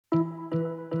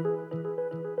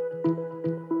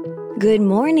Good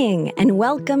morning, and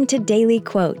welcome to Daily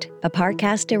Quote, a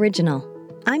Parcast original.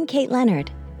 I'm Kate Leonard.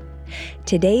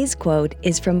 Today's quote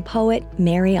is from poet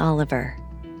Mary Oliver.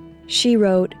 She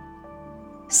wrote,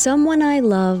 "Someone I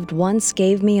loved once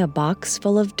gave me a box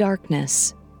full of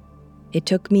darkness. It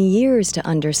took me years to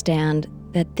understand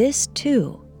that this,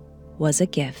 too, was a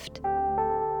gift."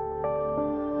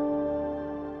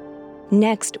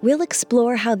 Next, we'll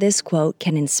explore how this quote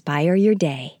can inspire your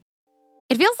day.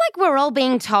 It feels like we're all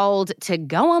being told to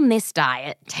go on this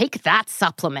diet, take that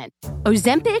supplement.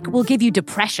 Ozempic will give you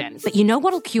depression, but you know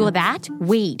what'll cure that?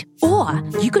 Weed. Or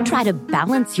you could try to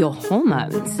balance your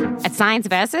hormones. At Science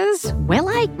Versus, we're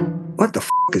like, what the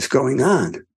is going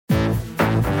on?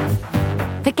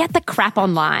 Forget the crap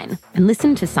online and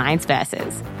listen to Science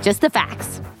Versus. Just the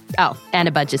facts. Oh, and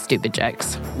a bunch of stupid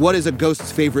jokes. What is a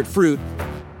ghost's favorite fruit?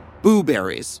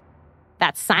 Blueberries.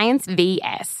 That's Science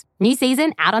VS. New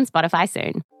season out on Spotify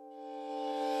soon.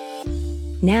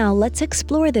 Now let's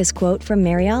explore this quote from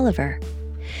Mary Oliver.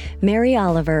 Mary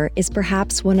Oliver is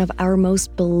perhaps one of our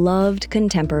most beloved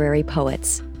contemporary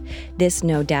poets. This,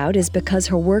 no doubt, is because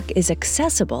her work is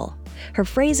accessible. Her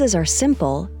phrases are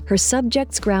simple, her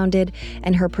subjects grounded,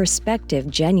 and her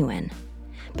perspective genuine.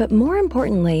 But more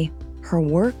importantly, her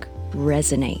work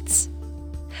resonates.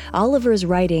 Oliver's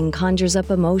writing conjures up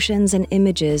emotions and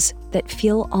images that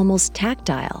feel almost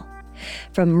tactile.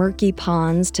 From murky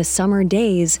ponds to summer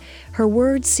days, her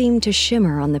words seem to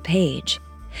shimmer on the page.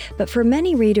 But for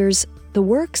many readers, the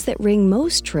works that ring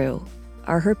most true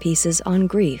are her pieces on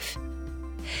grief.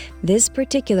 This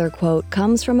particular quote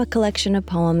comes from a collection of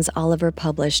poems Oliver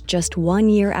published just 1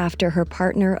 year after her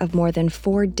partner of more than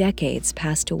 4 decades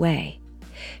passed away.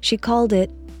 She called it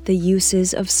The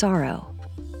Uses of Sorrow.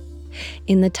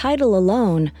 In the title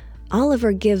alone,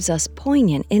 Oliver gives us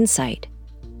poignant insight.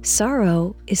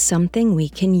 Sorrow is something we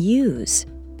can use,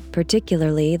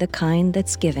 particularly the kind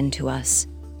that's given to us.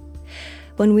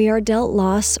 When we are dealt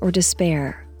loss or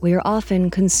despair, we are often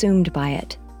consumed by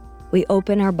it. We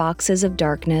open our boxes of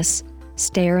darkness,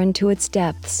 stare into its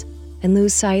depths, and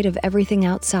lose sight of everything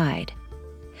outside.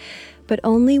 But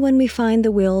only when we find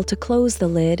the will to close the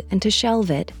lid and to shelve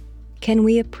it, can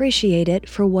we appreciate it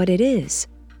for what it is,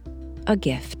 a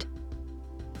gift.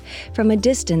 From a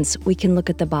distance, we can look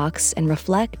at the box and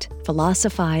reflect,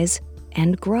 philosophize,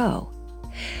 and grow.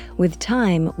 With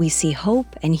time, we see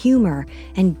hope and humor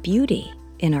and beauty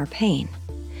in our pain.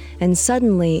 And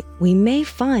suddenly, we may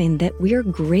find that we're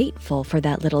grateful for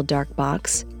that little dark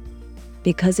box,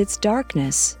 because it's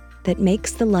darkness that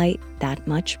makes the light that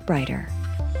much brighter.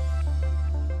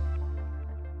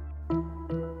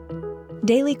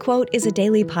 Daily Quote is a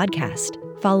daily podcast.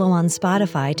 Follow on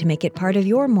Spotify to make it part of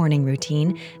your morning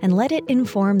routine and let it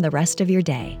inform the rest of your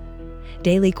day.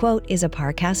 Daily Quote is a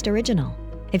Parcast original.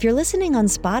 If you're listening on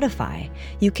Spotify,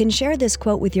 you can share this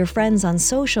quote with your friends on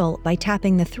social by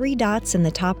tapping the 3 dots in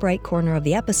the top right corner of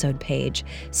the episode page,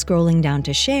 scrolling down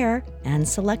to share, and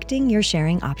selecting your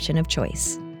sharing option of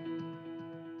choice.